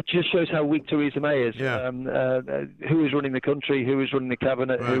 It just shows how weak Theresa May is. Who is running the country, who is running the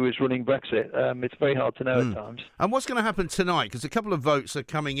cabinet, who is running Brexit. It's very hard to know at times. And what's going to happen tonight? Because a couple of votes are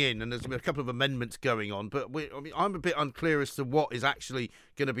coming in and there's a couple of amendments going on. But I'm a bit unclear as to what is actually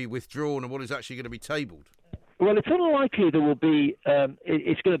going to be withdrawn and what is actually going to be tabled. Well, it's unlikely there will be.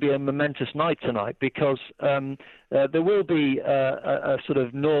 It's going to be a momentous night tonight because there will be a sort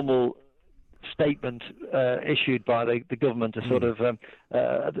of normal statement issued by the government, a sort of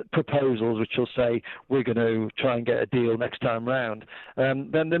proposals which will say we're going to try and get a deal next time round.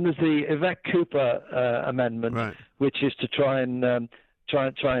 Then there's the Yvette Cooper amendment, which is to try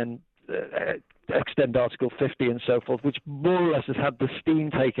and extend Article 50 and so forth, which more or less has had the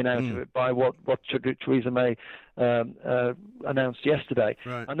steam taken out of it by what Theresa May announced yesterday.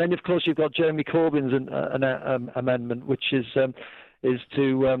 And then, of course, you've got Jeremy Corbyn's amendment, which is to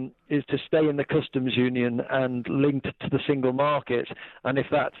stay in the customs union and linked to the single market. And if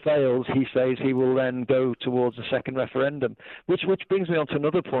that fails, he says he will then go towards a second referendum. Which brings me on to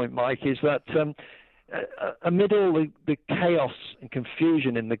another point, Mike, is that amid all the chaos and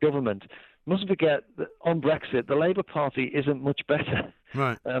confusion in the government, mustn't forget that on Brexit, the Labour Party isn't much better.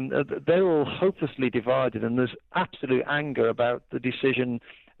 Right. They're all hopelessly divided, and there's absolute anger about the decision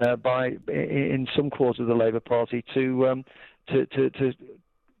in some quarters of the Labour Party to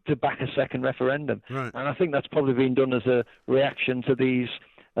back a second referendum. Right. And I think that's probably been done as a reaction to these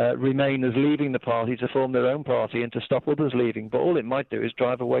Remainers leaving the party to form their own party and to stop others leaving. But all it might do is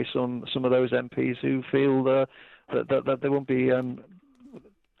drive away some of those MPs who feel that they won't be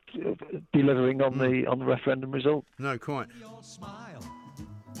delivering on the referendum result. No, quite. Your smile,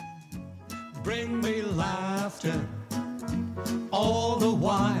 bring me laughter all the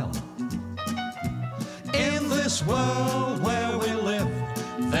while. In this world where we live,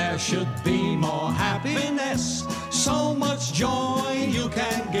 there should be more happiness, so much joy you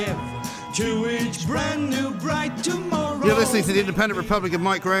can give to each brand new bright tomorrow. You're listening to the Independent Republic of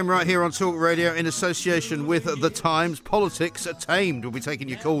Mike Graham right here on Talk Radio in association with The Times. Politics are tamed. We'll be taking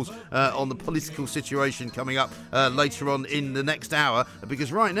your calls on the political situation coming up later on in the next hour,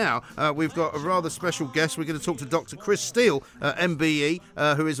 because right now we've got a rather special guest. We're going to talk to Dr. Chris Steele, MBE,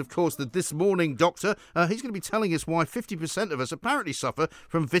 who is, of course, the This Morning Doctor. He's going to be telling us why 50% of us apparently suffer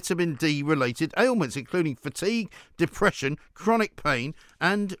from vitamin D-related ailments, including fatigue, depression, chronic pain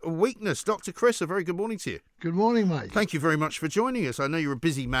and weakness. Dr. Chris, a very good morning to you. Good morning, mate. Thank you very much for joining us. I know you're a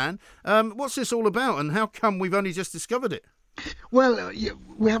busy man. What's this all about, and how come we've only just discovered it? Well,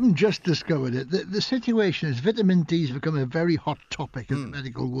 we haven't just discovered it. The situation is vitamin D has become a very hot topic in the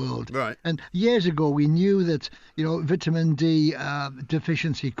medical world. Right. And years ago, we knew that vitamin D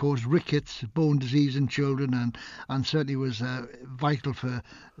deficiency caused rickets, bone disease in children, and certainly was vital for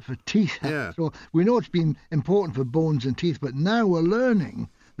teeth. Yeah. So we know it's been important for bones and teeth, but now we're learning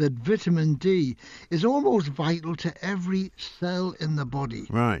that vitamin D is almost vital to every cell in the body.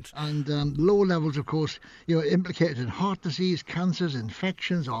 Right. And low levels, of course, implicated in heart disease, cancers,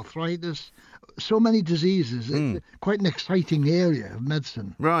 infections, arthritis, so many diseases. It's quite an exciting area of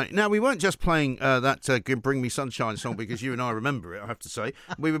medicine. Right. Now, we weren't just playing that Bring Me Sunshine song because you and I remember it, I have to say.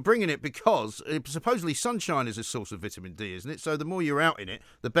 We were bringing it because supposedly sunshine is a source of vitamin D, isn't it? So the more you're out in it,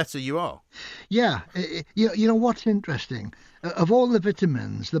 the better you are. Yeah. You know what's interesting? Of all the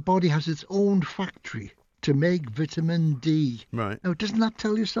vitamins, the body has its own factory to make vitamin D. Right. Now, doesn't that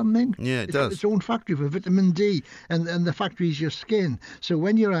tell you something? Yeah, it It's does. got its own factory for vitamin D, and the factory is your skin. So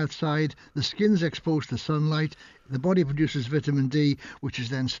when you're outside, the skin's exposed to sunlight, the body produces vitamin D, which is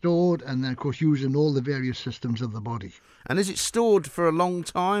then stored and then, of course, used in all the various systems of the body. And is it stored for a long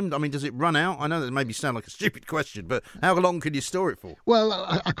time? I mean, does it run out? I know that maybe sound like a stupid question, but how long can you store it for? Well,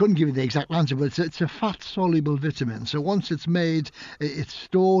 I couldn't give you the exact answer, but it's a fat-soluble vitamin. So once it's made, it's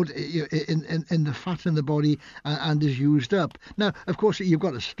stored in the fat in the body and is used up. Now, of course, you've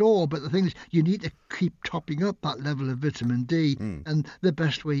got to store, but the thing is, you need to keep topping up that level of vitamin D. And the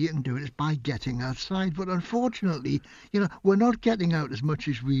best way you can do it is by getting outside. But unfortunately, we're not getting out as much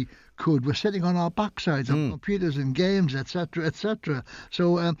as we could. We're sitting on our backsides on computers and games, etc., etc.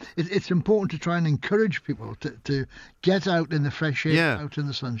 So it's important to try and encourage people to get out in the fresh air, out in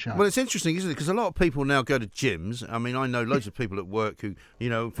the sunshine. Well, it's interesting, isn't it? Because a lot of people now go to gyms. I mean, I know loads of people at work who,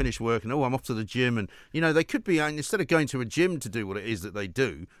 finish work and, I'm off to the gym. And, they could be, instead of going to a gym to do what it is that they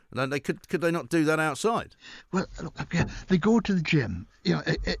do, could they not do that outside? Well, look, they go to the gym.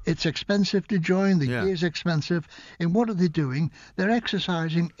 It's expensive to join. The gear's expensive. And what are they doing? They're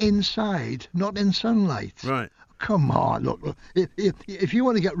exercising inside, not in sunlight. Right. Come on, look. If you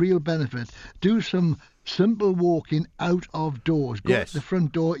want to get real benefit, do some simple walking out of doors. Go out the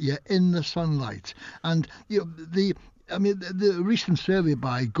front door. You're in the sunlight, and the recent survey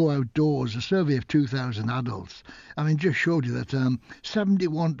by Go Outdoors, a survey of 2,000 adults, just showed you that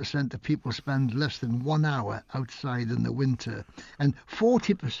 71% of people spend less than 1 hour outside in the winter, and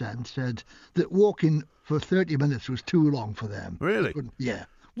 40% said that walking for 30 minutes was too long for them. Really? Yeah.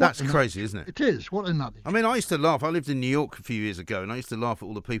 That's crazy, isn't it? It is. What a nut. I mean, I used to laugh. I lived in New York a few years ago, and I used to laugh at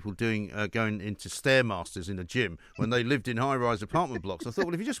all the people going into Stairmasters in a gym when they lived in high-rise apartment blocks. I thought,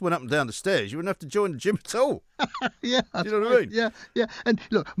 well, if you just went up and down the stairs, you wouldn't have to join the gym at all. Yeah, do you know what I mean? Yeah. And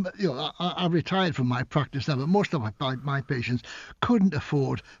look, I've retired from my practice now, but most of my patients couldn't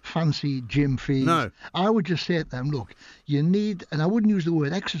afford fancy gym fees. No. I would just say to them, look, you need, and I wouldn't use the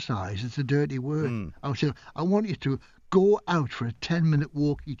word exercise. It's a dirty word. I would say, I want you to go out for a 10-minute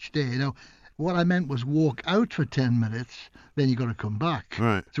walk each day. Now, what I meant was walk out for 10 minutes, then you've got to come back.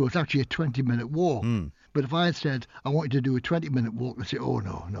 Right. So it's actually a 20-minute walk. But if I had said, I want you to do a 20-minute walk, they'd say, oh,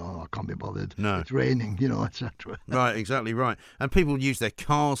 no, I can't be bothered. No. It's raining, etc. Right, exactly right. And people use their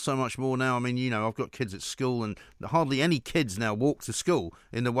cars so much more now. I mean, I've got kids at school, and hardly any kids now walk to school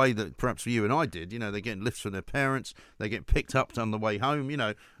in the way that perhaps you and I did. They're getting lifts from their parents. They're getting picked up on the way home,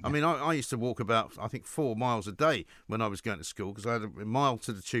 I mean, I used to walk about, I think, 4 miles a day when I was going to school, because I had a mile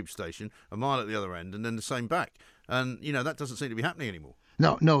to the tube station, a mile at the other end, and then the same back. And, that doesn't seem to be happening anymore.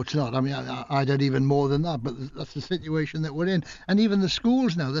 No, it's not. I mean, I did even more than that, but that's the situation that we're in. And even the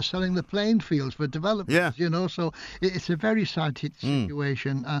schools now, they're selling the playing fields for developers, so it's a very sad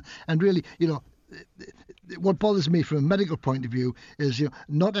situation. And really, what bothers me from a medical point of view is,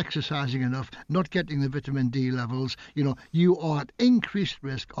 not exercising enough, not getting the vitamin D levels. You are at increased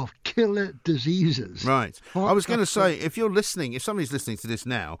risk of killer diseases. Right. I was going to say, if somebody's listening to this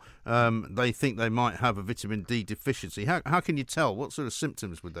now, they think they might have a vitamin D deficiency. How can you tell? What sort of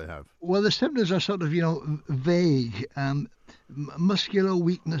symptoms would they have? Well, the symptoms are sort of, vague. Muscular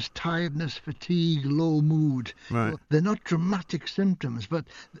weakness, tiredness, fatigue, low mood. Right. Well, they're not dramatic symptoms, but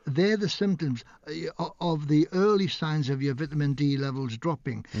they're the symptoms of the early signs of your vitamin D levels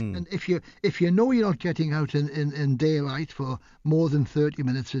dropping. And if you know you're not getting out in daylight for more than 30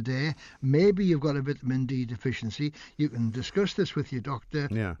 minutes a day, maybe you've got a vitamin D deficiency. You can discuss this with your doctor.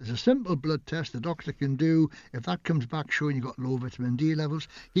 Yeah. There's a simple blood test the doctor can do. If that comes back showing you've got low vitamin D levels,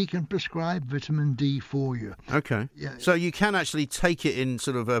 he can prescribe vitamin D for you. Okay. Yeah. So you can actually take it in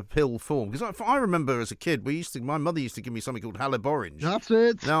sort of a pill form? Because I remember as a kid, my mother used to give me something called Haliborange. That's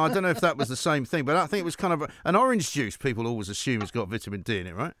it. Now, I don't know if that was the same thing, but I think it was kind of an orange juice. People always assume it's got vitamin D in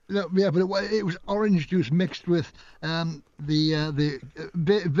it, right? Yeah, but it was orange juice mixed with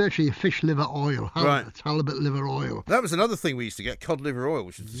virtually fish liver oil. Right. It's halibut liver oil. That was another thing we used to get, cod liver oil,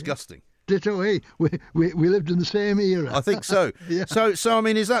 which was disgusting. Ditto, eh? We lived in the same era. I think so. Yeah. So I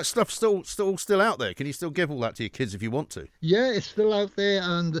mean, is that stuff still out there? Can you still give all that to your kids if you want to? Yeah, it's still out there,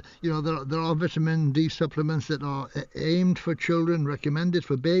 and there are vitamin D supplements that are aimed for children, recommended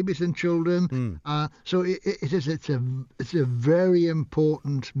for babies and children. So it's a very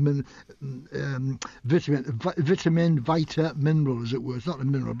important vitamin, mineral, as it were. It's not a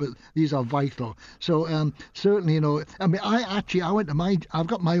mineral, but these are vital. So certainly, I mean, I've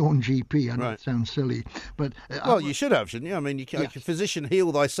got my own GP. I know it sounds silly, but you should have, shouldn't you? I mean, you can, physician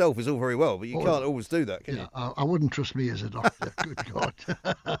heal thyself is all very well, but you can't always do that, can you? I wouldn't trust me as a doctor. Good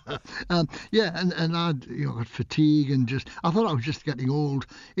God! And I'd got fatigue and I thought I was just getting old.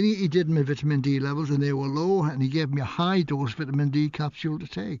 And he did my vitamin D levels and they were low, and he gave me a high dose vitamin D capsule to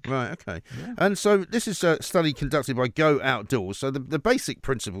take. Right, okay. Yeah. And so this is a study conducted by Go Outdoors. So the basic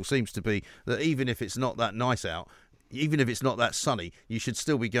principle seems to be that even if it's not that nice out, even if it's not that sunny, you should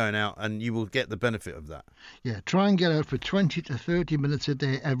still be going out and you will get the benefit of that. Yeah, try and get out for 20 to 30 minutes a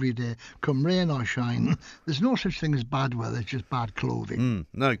day, every day, come rain or shine. There's no such thing as bad weather, it's just bad clothing.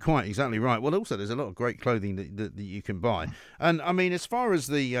 No, quite exactly right. Well, also, there's a lot of great clothing that you can buy. And, I mean, as far as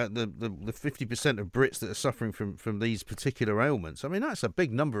the 50% of Brits that are suffering from these particular ailments, I mean, that's a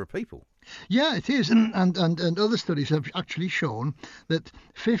big number of people. Yeah, it is. And other studies have actually shown that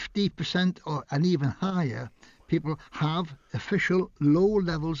 50% and even higher people have official low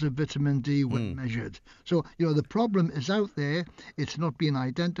levels of vitamin D when measured. So, the problem is out there. It's not being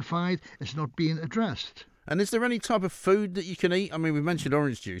identified. It's not being addressed. And is there any type of food that you can eat? I mean, we mentioned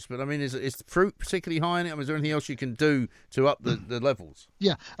orange juice, but I mean, is fruit particularly high in it? I mean, is there anything else you can do to up the levels?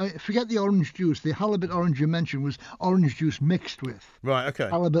 Yeah, forget the orange juice. The halibut orange you mentioned was orange juice mixed with. Right, okay.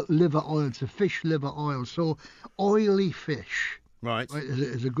 Halibut liver oil. It's a fish liver oil. So oily fish. Right.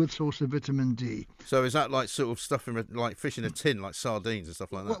 Is a good source of vitamin D. So is that like sort of stuff like fish in a tin, like sardines and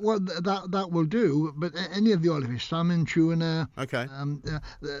stuff like that? Well, that will do. But any of the oily fish, salmon, tuna. Okay.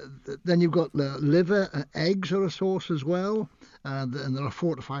 Then you've got liver, eggs are a source as well. And there are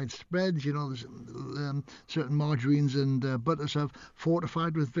fortified spreads. There's certain margarines and butters have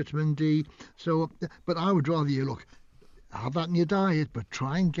fortified with vitamin D. So, but I would rather you have that in your diet, but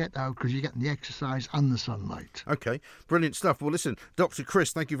try and get out because you're getting the exercise and the sunlight. Okay, brilliant stuff. Well, listen, Dr.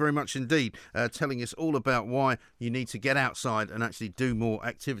 Chris, thank you very much indeed, telling us all about why you need to get outside and actually do more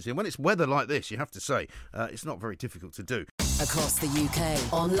activity. And when it's weather like this, you have to say, it's not very difficult to do. Across the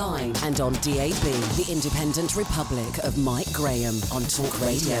UK, online and on DAB, the Independent Republic of Mike Graham on Talk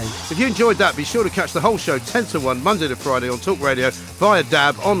Radio. If you enjoyed that, be sure to catch the whole show 10 to 1, Monday to Friday on Talk Radio, via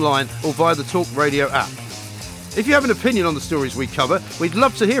DAB, online or via the Talk Radio app. If you have an opinion on the stories we cover, we'd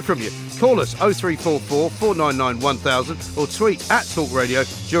love to hear from you. Call us 0344 499 1000 or tweet at Talk Radio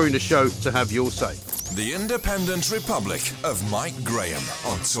during the show to have your say. The Independent Republic of Mike Graham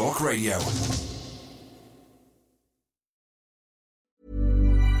on Talk Radio.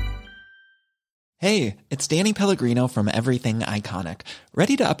 Hey, it's Danny Pellegrino from Everything Iconic.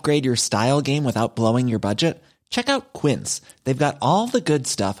 Ready to upgrade your style game without blowing your budget? Check out Quince. They've got all the good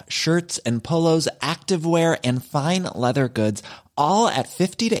stuff, shirts and polos, activewear, and fine leather goods, all at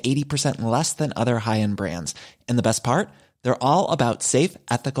 50 to 80% less than other high-end brands. And the best part? They're all about safe,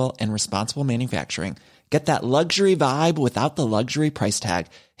 ethical, and responsible manufacturing. Get that luxury vibe without the luxury price tag.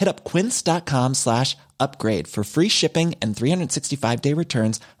 Hit up quince.com/upgrade for free shipping and 365-day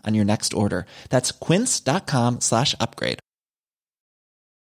returns on your next order. That's quince.com/upgrade.